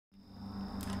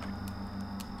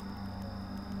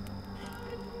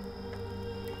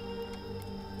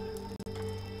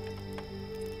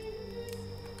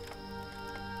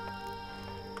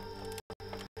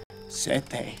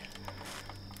Sete.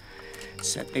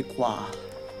 Sete qua.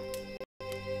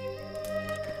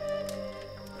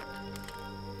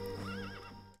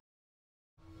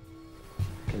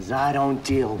 Cause I don't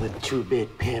deal with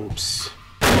two-bit pimps.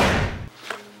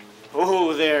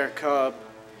 Oh there, cub.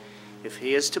 If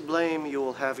he is to blame, you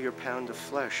will have your pound of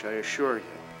flesh, I assure you.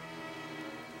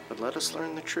 But let us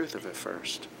learn the truth of it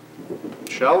first.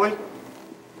 Shall we?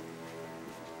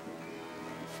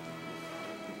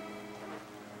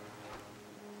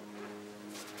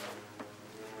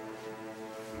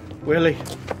 Willie.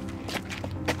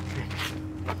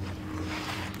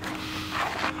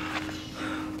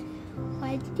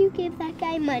 Why did you give that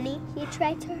guy money? He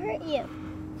tried to hurt you.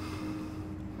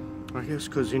 I guess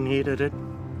because he needed it.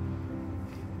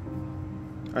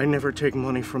 I never take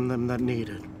money from them that need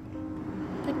it.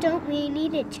 But don't we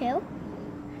need it too?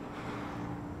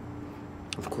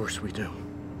 Of course we do.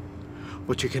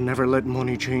 But you can never let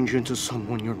money change into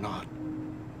someone you're not.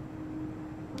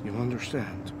 You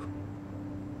understand?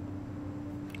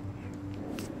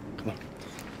 Come on.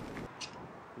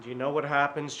 Do you know what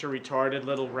happens to retarded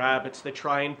little rabbits that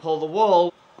try and pull the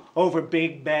wool over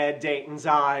Big Bad Dayton's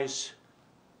eyes?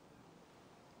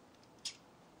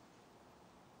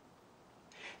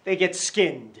 They get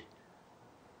skinned.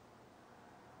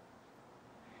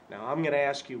 Now I'm gonna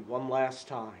ask you one last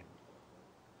time.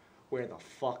 Where the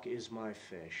fuck is my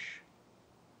fish?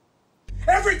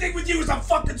 Everything with you is I'm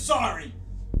fucking sorry.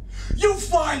 You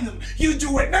find them. You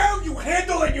do it now. You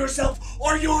handle it yourself,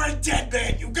 or you're a dead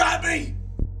man. You got me?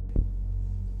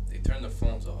 They turned their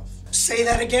phones off. Say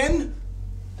that again?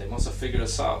 They must have figured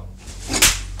us out.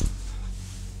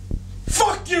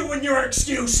 Fuck you and your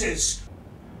excuses.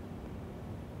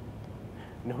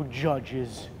 No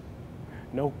judges.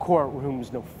 No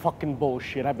courtrooms. No fucking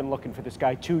bullshit. I've been looking for this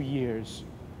guy 2 years.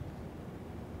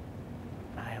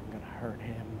 I am gonna hurt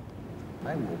him.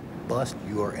 I will bust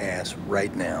your ass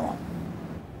right now.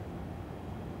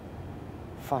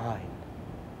 Fine.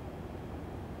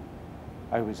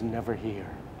 I was never here.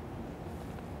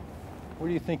 Where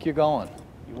do you think you're going?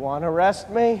 You want to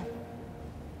arrest me?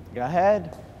 Go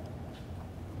ahead.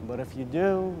 But if you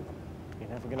do, you're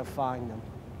never gonna find them.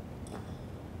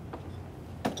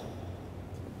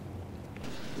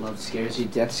 Love scares you,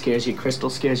 death scares you, crystal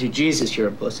scares you. Jesus, you're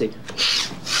a pussy.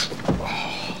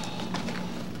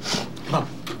 Come on,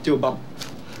 do a bump.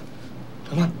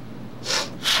 Come on.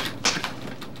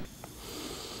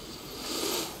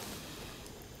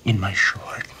 In my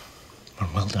short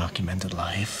but well-documented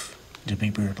life, to be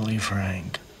brutally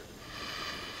frank,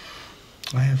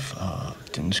 I have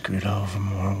fucked and screwed over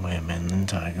more women than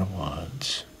Tiger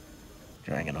Woods.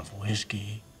 Drank enough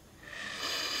whiskey,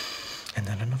 and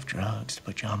then enough drugs to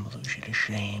put John Belushi to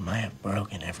shame. I have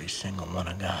broken every single one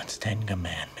of God's 10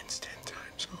 commandments 10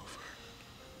 times over.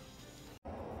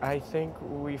 I think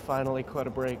we finally caught a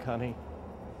break, honey.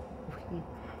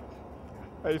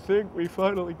 I think we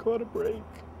finally caught a break.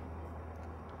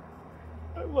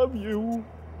 I love you,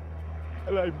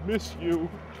 and I miss you.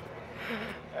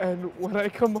 And when I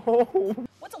come home...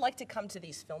 What's it like to come to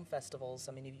these film festivals?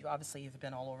 I mean, you've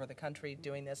been all over the country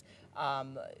doing this.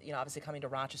 You know, obviously coming to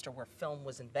Rochester where film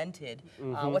was invented.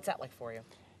 What's that like for you?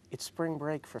 It's spring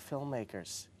break for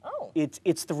filmmakers. Oh.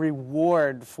 It's the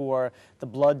reward for the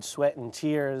blood, sweat, and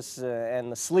tears, and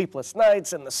the sleepless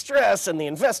nights, and the stress, and the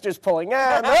investors pulling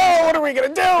out. Oh, what are we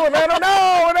gonna do? And I don't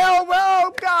know. And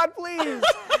oh, God, please.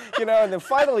 You know, and then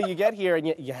finally you get here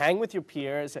and you hang with your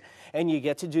peers, and you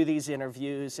get to do these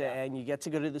interviews, and you get to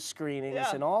go to the screenings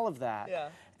and all of that. Yeah.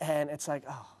 And it's like,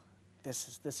 oh,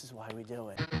 this is why we do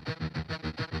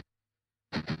it.